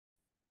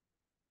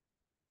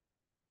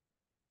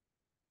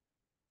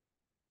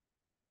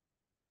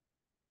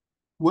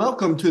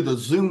Welcome to the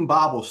Zoom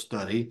Bible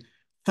study.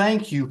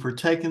 Thank you for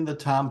taking the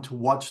time to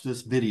watch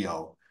this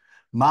video.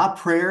 My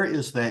prayer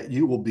is that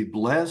you will be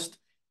blessed,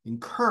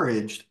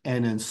 encouraged,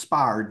 and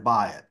inspired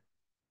by it.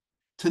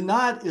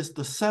 Tonight is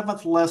the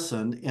seventh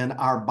lesson in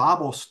our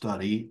Bible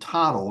study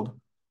titled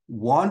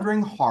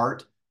Wandering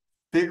Heart,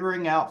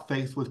 Figuring Out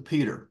Faith with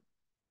Peter.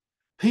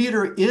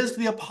 Peter is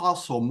the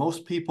apostle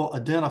most people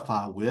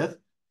identify with,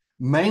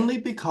 mainly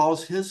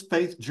because his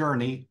faith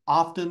journey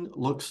often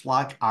looks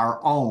like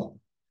our own.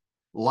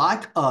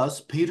 Like us,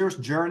 Peter's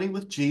journey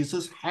with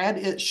Jesus had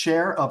its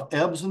share of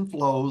ebbs and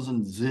flows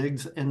and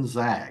zigs and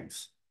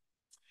zags.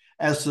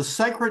 As the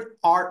Sacred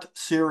Art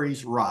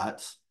series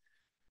writes,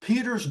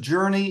 Peter's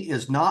journey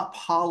is not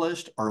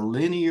polished or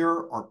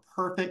linear or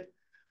perfect,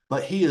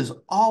 but he is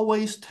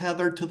always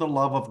tethered to the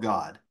love of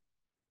God.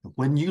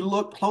 When you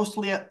look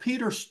closely at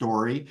Peter's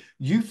story,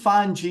 you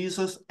find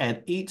Jesus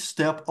at each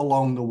step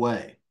along the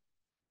way.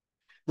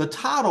 The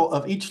title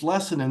of each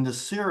lesson in this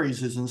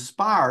series is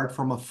inspired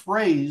from a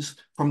phrase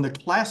from the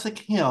classic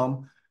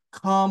hymn,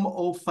 "Come,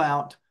 O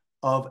Fount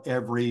of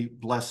Every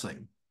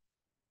Blessing."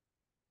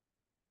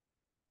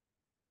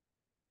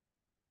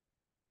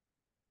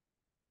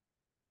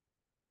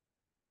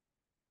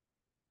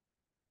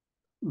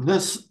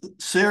 This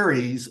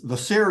series, the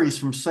series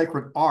from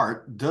Sacred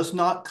Art, does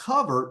not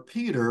cover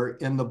Peter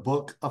in the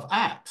book of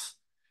Acts.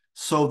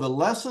 So the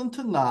lesson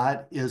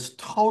tonight is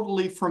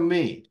totally from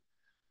me.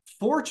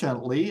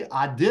 Fortunately,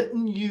 I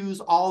didn't use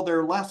all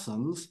their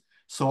lessons,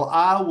 so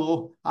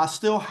I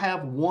still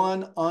have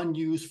one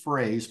unused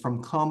phrase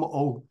from Come,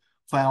 O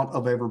Fount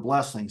of Every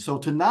Blessing. So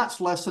tonight's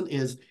lesson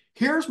is,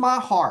 here's my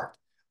heart,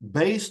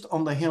 based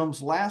on the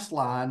hymn's last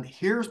line,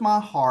 here's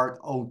my heart,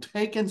 oh,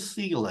 take and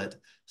seal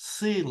it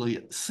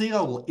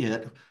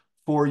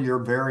for your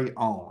very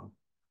own.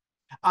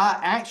 I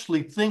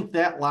actually think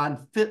that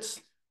line fits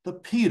the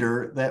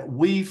Peter that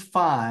we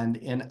find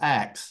in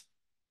Acts.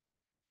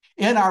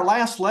 In our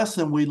last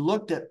lesson, we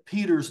looked at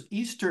Peter's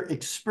Easter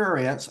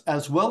experience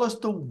as well as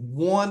the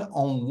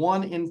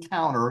one-on-one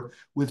encounter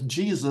with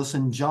Jesus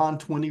in John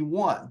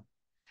 21.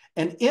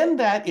 And in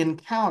that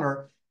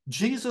encounter,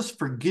 Jesus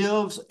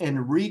forgives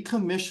and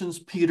recommissions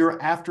Peter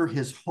after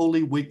his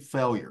Holy Week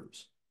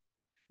failures.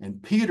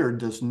 And Peter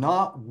does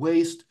not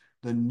waste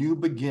the new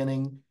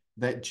beginning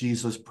that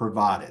Jesus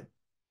provided.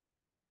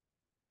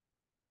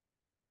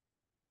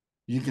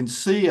 You can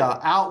see an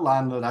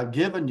outline that I've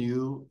given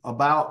you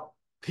about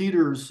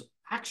Peter's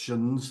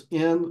actions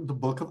in the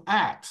book of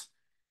Acts.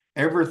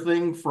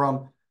 Everything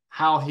from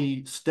how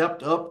he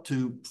stepped up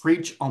to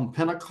preach on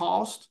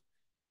Pentecost,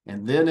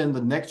 and then in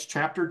the next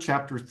chapter,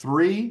 chapter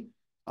 3,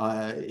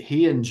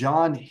 he and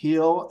John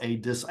heal a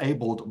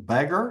disabled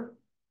beggar.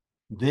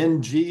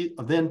 Then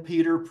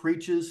Peter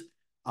preaches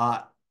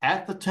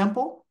at the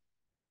temple.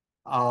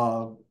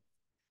 And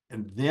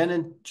then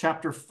in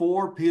chapter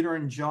 4, Peter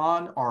and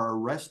John are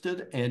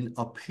arrested and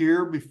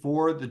appear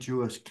before the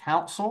Jewish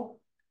council.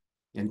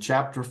 In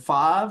chapter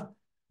 5,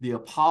 the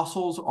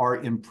apostles are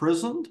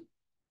imprisoned,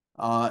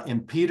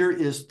 and Peter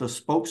is the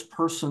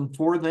spokesperson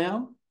for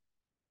them.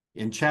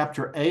 In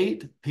chapter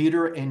 8,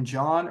 Peter and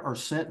John are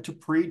sent to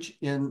preach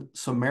in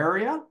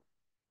Samaria.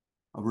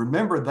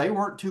 Remember, they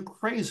weren't too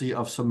crazy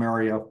of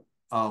Samaria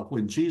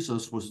when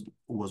Jesus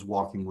was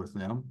walking with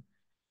them.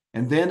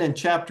 And then in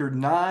chapter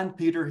 9,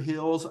 Peter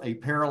heals a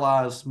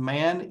paralyzed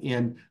man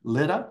in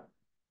Lydda.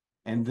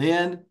 And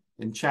then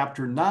in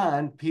chapter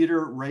 9,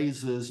 Peter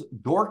raises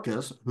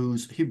Dorcas,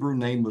 whose Hebrew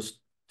name was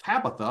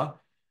Tabitha.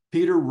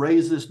 Peter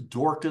raises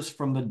Dorcas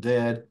from the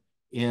dead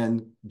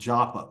in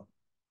Joppa.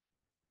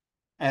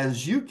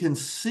 As you can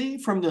see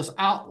from this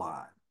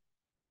outline,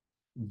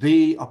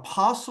 the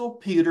Apostle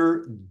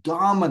Peter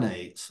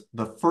dominates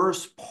the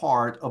first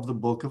part of the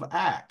book of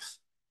Acts.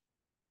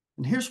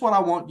 And here's what I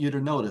want you to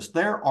notice.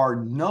 There are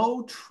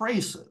no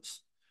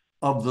traces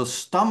of the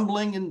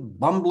stumbling and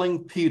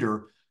bumbling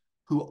Peter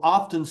who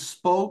often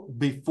spoke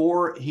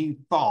before he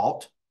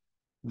thought.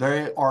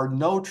 There are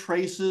no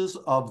traces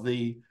of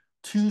the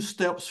 2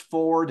 steps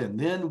forward and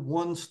then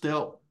 1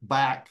 step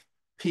back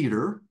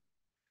Peter.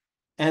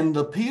 And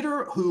the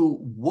Peter who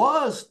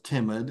was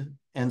timid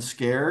and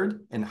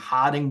scared and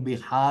hiding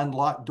behind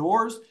locked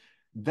doors,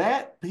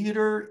 that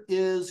Peter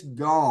is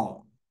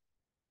gone.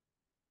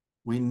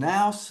 We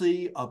now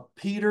see a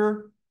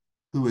Peter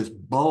who is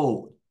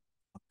bold,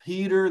 a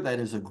Peter that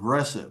is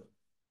aggressive.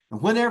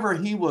 And whenever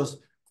he was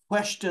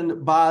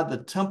questioned by the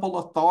temple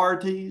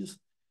authorities,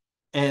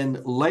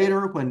 and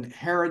later when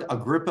Herod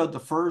Agrippa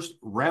I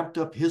ramped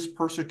up his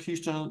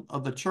persecution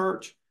of the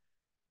church,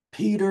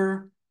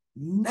 Peter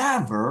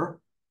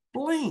never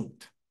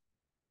blinked.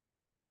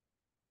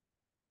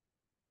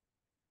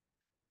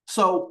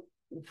 So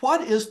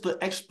what is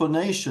the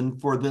explanation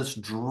for this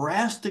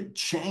drastic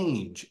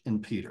change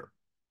in Peter?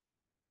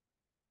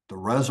 The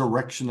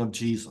resurrection of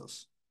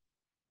Jesus.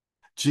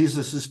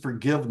 Jesus'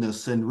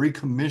 forgiveness and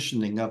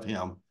recommissioning of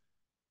him.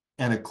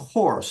 And of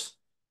course,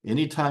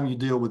 anytime you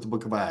deal with the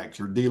book of Acts,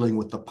 you're dealing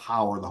with the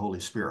power of the Holy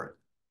Spirit.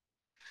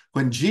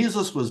 When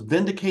Jesus was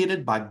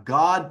vindicated by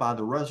God by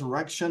the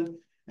resurrection,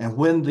 And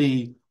when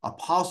the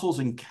apostles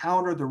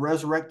encountered the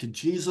resurrected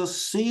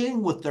Jesus,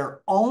 seeing with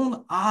their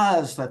own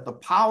eyes that the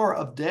power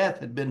of death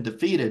had been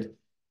defeated,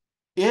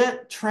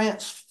 it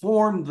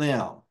transformed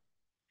them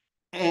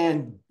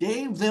and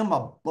gave them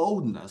a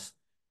boldness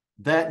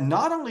that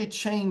not only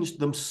changed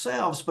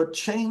themselves, but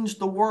changed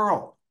the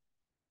world.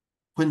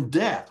 When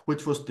death,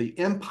 which was the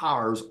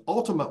empire's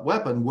ultimate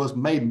weapon, was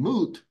made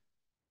moot,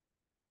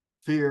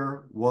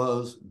 fear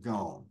was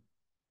gone.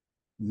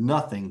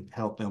 Nothing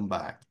held them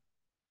back.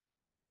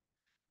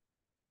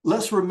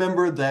 Let's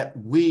remember that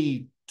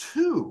we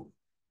too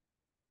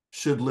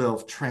should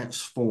live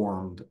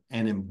transformed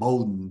and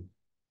emboldened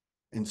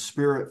and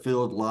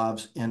spirit-filled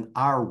lives in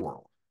our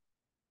world.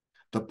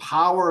 The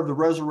power of the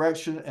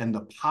resurrection and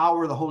the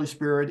power of the Holy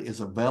Spirit is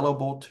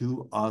available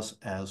to us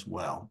as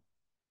well.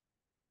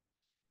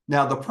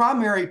 Now, the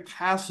primary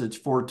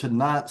passage for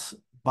tonight's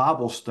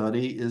Bible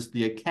study is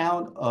the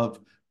account of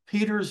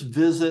Peter's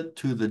visit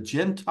to the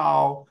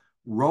Gentile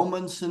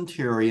Roman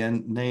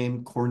centurion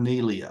named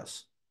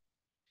Cornelius.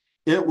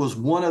 It was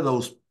one of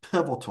those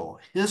pivotal,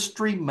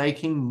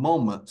 history-making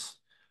moments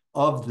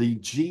of the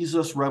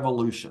Jesus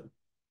Revolution.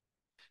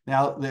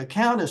 Now, the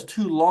account is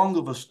too long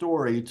of a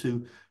story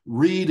to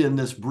read in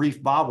this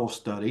brief Bible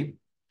study.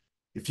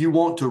 If you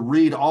want to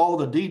read all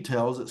the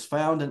details, it's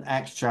found in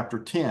Acts chapter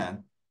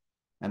 10.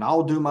 And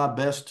I'll do my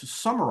best to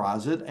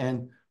summarize it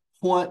and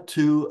point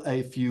to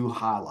a few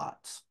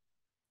highlights.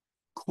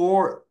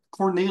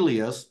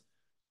 Cornelius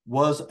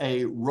was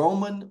a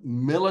Roman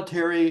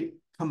military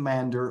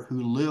commander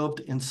who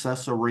lived in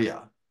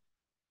Caesarea.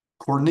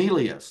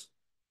 Cornelius,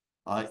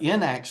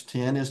 in Acts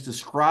 10, is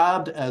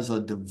described as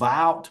a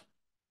devout,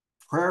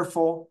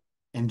 prayerful,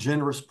 and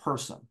generous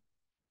person.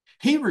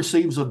 He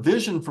receives a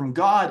vision from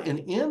God, and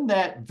in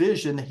that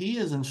vision, he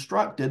is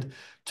instructed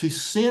to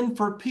send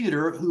for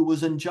Peter, who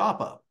was in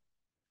Joppa.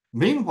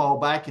 Meanwhile,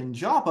 back in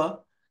Joppa,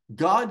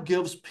 God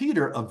gives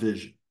Peter a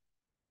vision.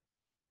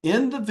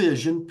 In the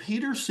vision,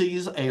 Peter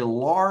sees a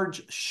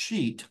large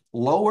sheet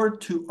lowered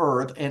to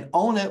earth, and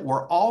on it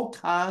were all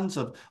kinds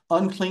of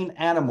unclean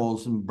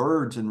animals and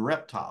birds and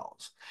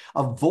reptiles.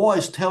 A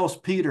voice tells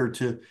Peter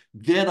to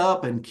get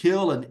up and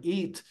kill and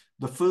eat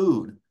the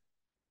food.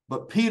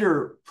 But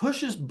Peter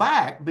pushes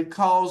back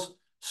because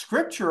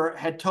Scripture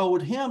had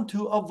told him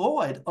to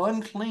avoid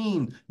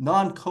unclean,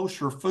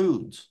 non-kosher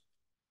foods.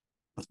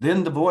 But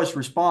then the voice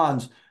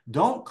responds,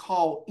 "Don't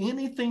call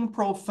anything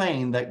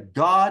profane that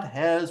God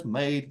has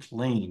made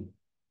clean."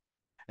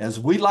 As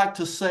we like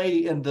to say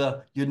in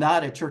the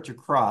United Church of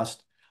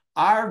Christ,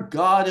 our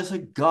God is a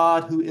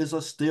God who is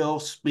a still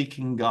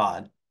speaking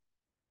God.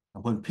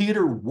 And when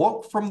Peter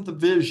woke from the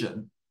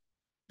vision,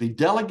 the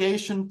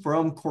delegation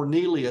from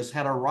Cornelius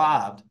had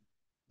arrived.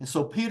 And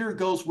so Peter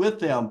goes with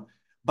them.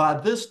 By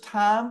this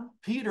time,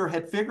 Peter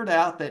had figured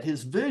out that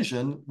his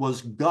vision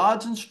was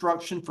God's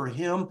instruction for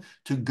him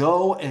to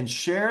go and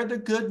share the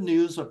good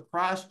news of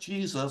Christ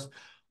Jesus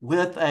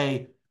with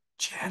a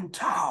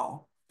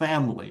Gentile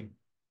family.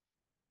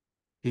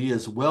 He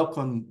is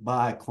welcomed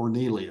by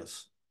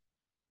Cornelius,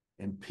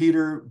 and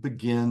Peter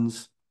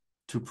begins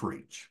to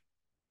preach.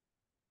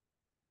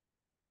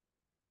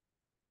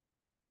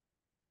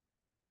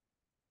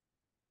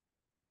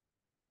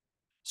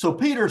 So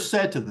Peter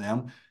said to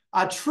them,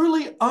 "I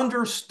truly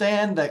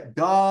understand that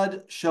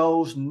God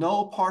shows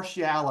no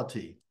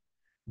partiality,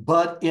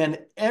 but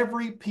in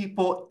every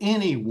people,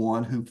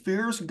 anyone who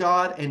fears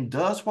God and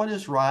does what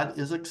is right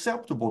is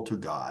acceptable to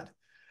God.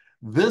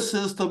 This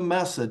is the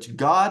message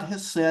God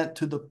has sent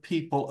to the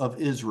people of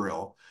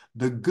Israel,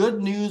 the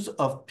good news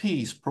of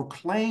peace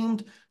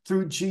proclaimed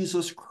through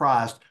Jesus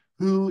Christ,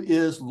 who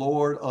is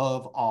Lord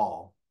of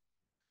all.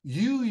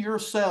 You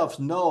yourselves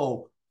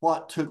know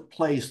what took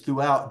place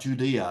throughout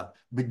Judea,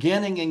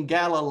 beginning in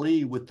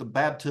Galilee with the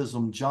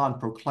baptism John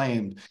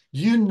proclaimed.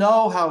 You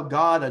know how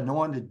God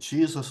anointed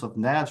Jesus of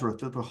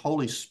Nazareth with the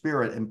Holy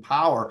Spirit and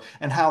power,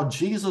 and how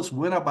Jesus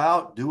went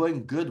about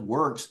doing good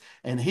works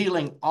and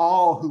healing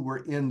all who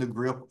were in the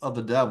grip of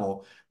the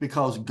devil,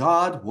 because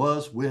God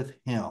was with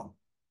him.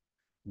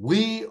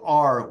 We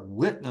are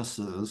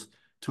witnesses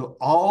to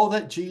all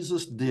that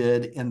Jesus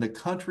did in the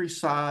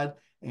countryside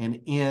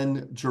and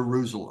in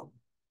Jerusalem.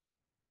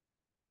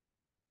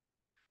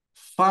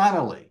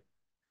 Finally,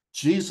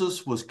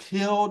 Jesus was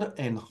killed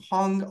and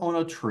hung on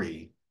a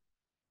tree,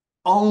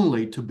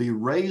 only to be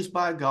raised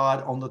by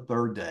God on the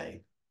third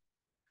day.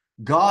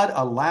 God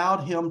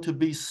allowed him to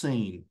be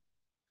seen,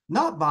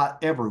 not by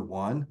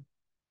everyone,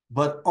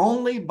 but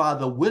only by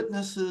the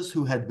witnesses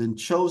who had been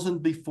chosen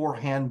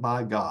beforehand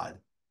by God.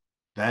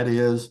 That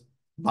is,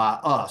 by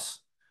us,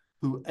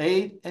 who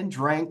ate and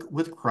drank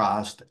with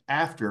Christ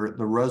after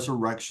the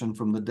resurrection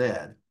from the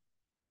dead.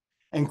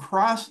 And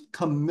Christ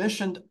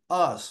commissioned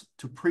us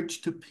to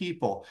preach to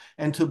people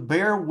and to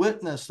bear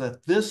witness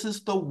that this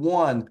is the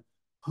one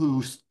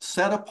who's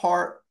set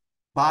apart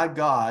by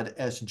God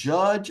as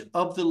judge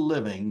of the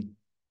living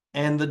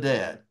and the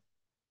dead.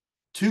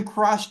 To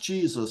Christ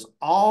Jesus,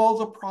 all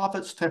the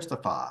prophets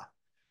testify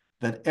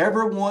that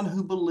everyone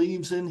who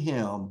believes in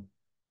him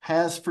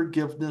has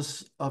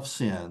forgiveness of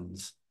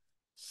sins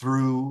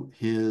through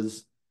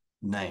his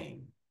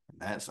name. And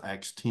that's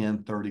Acts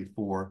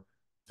 10:34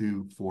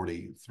 through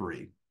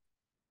 43.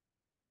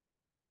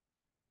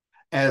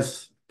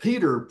 As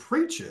Peter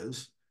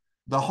preaches,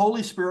 the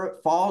Holy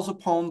Spirit falls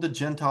upon the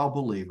Gentile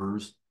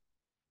believers,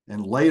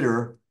 and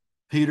later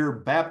Peter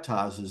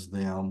baptizes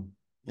them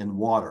in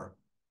water.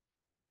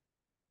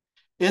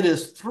 It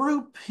is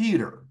through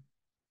Peter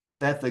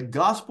that the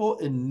gospel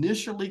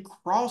initially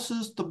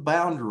crosses the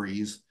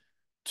boundaries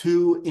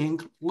to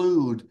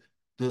include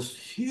this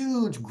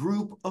huge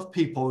group of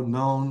people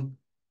known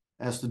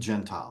as the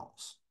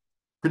Gentiles.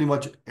 Pretty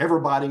much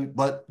everybody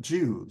but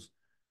Jews.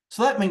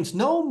 So that means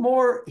no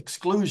more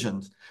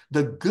exclusions.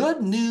 The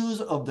good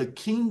news of the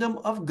kingdom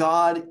of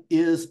God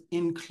is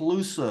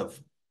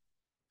inclusive.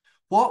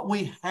 What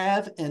we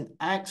have in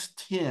Acts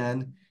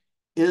 10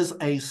 is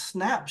a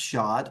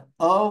snapshot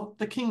of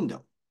the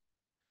kingdom.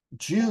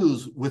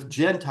 Jews with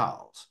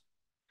Gentiles,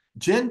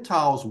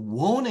 Gentiles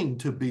wanting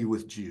to be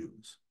with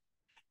Jews.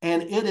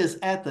 And it is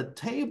at the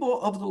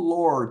table of the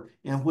Lord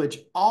in which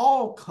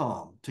all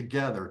come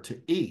together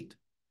to eat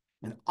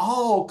and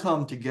all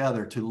come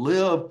together to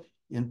live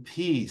in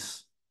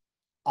peace,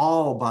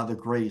 all by the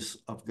grace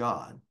of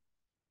God.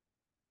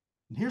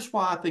 And here's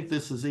why I think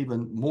this is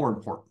even more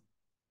important.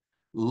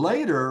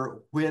 Later,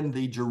 when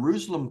the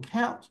Jerusalem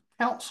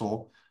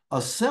Council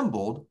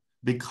assembled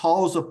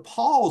because of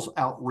Paul's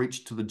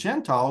outreach to the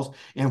Gentiles,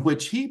 in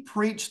which he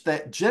preached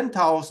that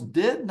Gentiles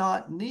did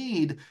not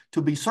need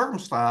to be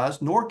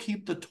circumcised nor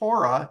keep the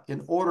Torah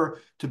in order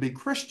to be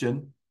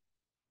Christian,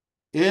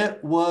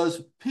 it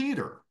was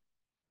Peter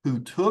who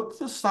took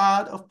the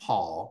side of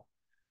Paul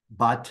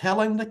by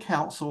telling the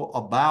council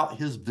about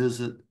his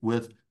visit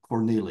with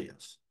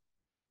Cornelius.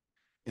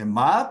 In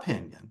my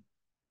opinion,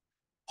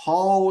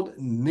 Paul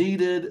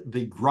needed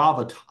the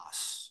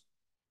gravitas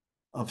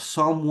of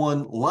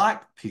someone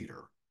like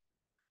Peter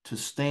to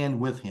stand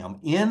with him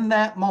in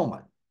that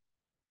moment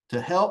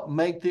to help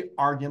make the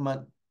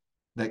argument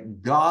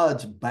that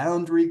God's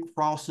boundary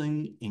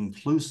crossing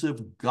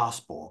inclusive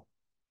gospel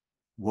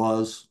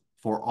was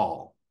for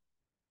all.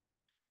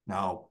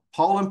 Now,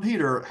 Paul and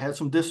Peter had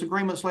some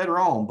disagreements later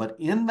on, but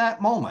in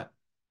that moment,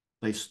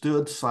 they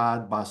stood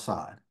side by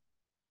side.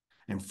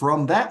 And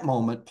from that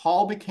moment,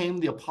 Paul became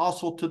the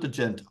apostle to the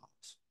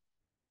Gentiles.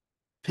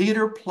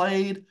 Peter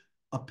played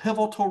a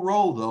pivotal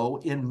role, though,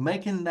 in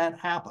making that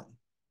happen.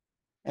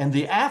 And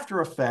the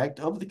after effect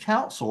of the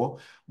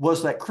council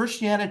was that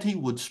Christianity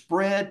would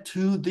spread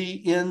to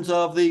the ends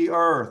of the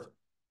earth.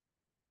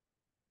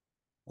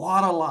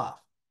 What a life.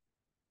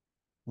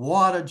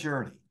 What a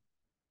journey.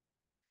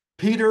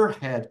 Peter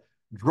had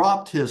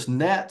dropped his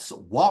nets,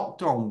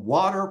 walked on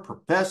water,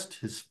 professed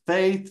his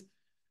faith,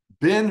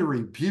 been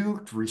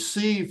rebuked,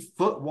 received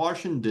foot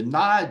washing,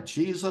 denied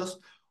Jesus,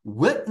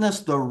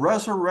 witnessed the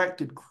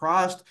resurrected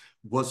Christ,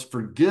 was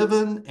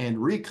forgiven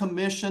and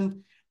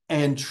recommissioned,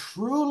 and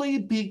truly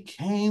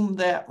became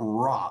that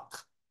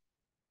rock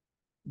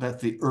that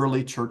the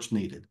early church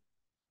needed.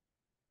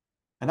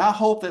 And I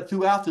hope that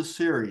throughout this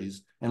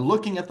series and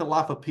looking at the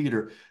life of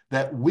Peter,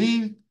 that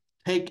we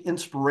take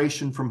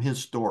inspiration from his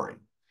story.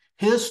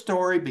 His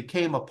story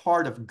became a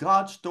part of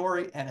God's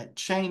story, and it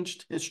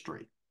changed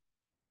history.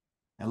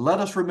 And let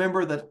us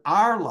remember that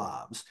our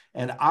lives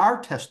and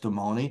our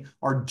testimony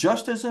are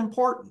just as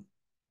important.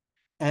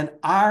 And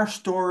our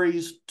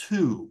stories,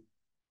 too,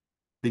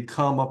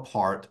 become a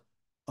part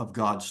of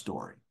God's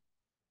story.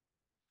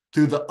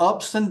 Through the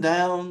ups and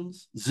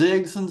downs,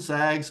 zigs and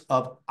zags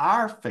of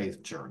our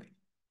faith journey,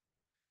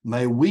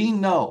 may we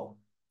know,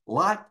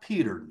 like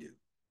Peter knew,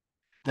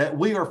 that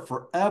we are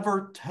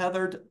forever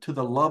tethered to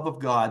the love of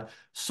God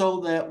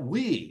so that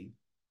we,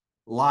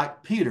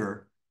 like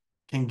Peter,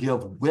 can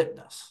give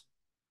witness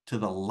to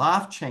the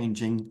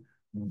life-changing,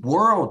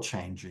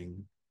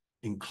 world-changing,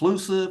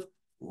 inclusive,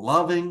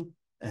 loving,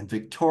 and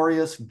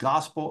victorious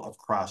gospel of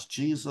Christ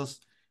Jesus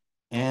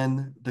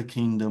and the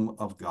kingdom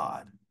of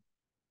God.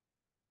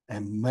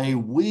 And may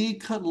we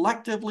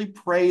collectively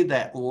pray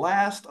that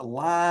last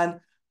line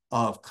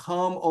of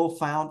 "Come, O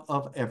fount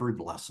of every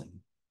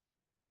blessing."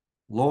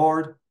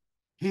 Lord,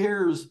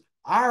 here's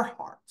our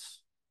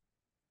hearts.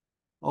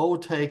 Oh,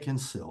 take and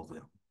seal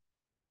them.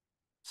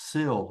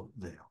 Seal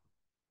them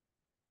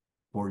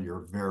for your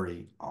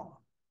very own.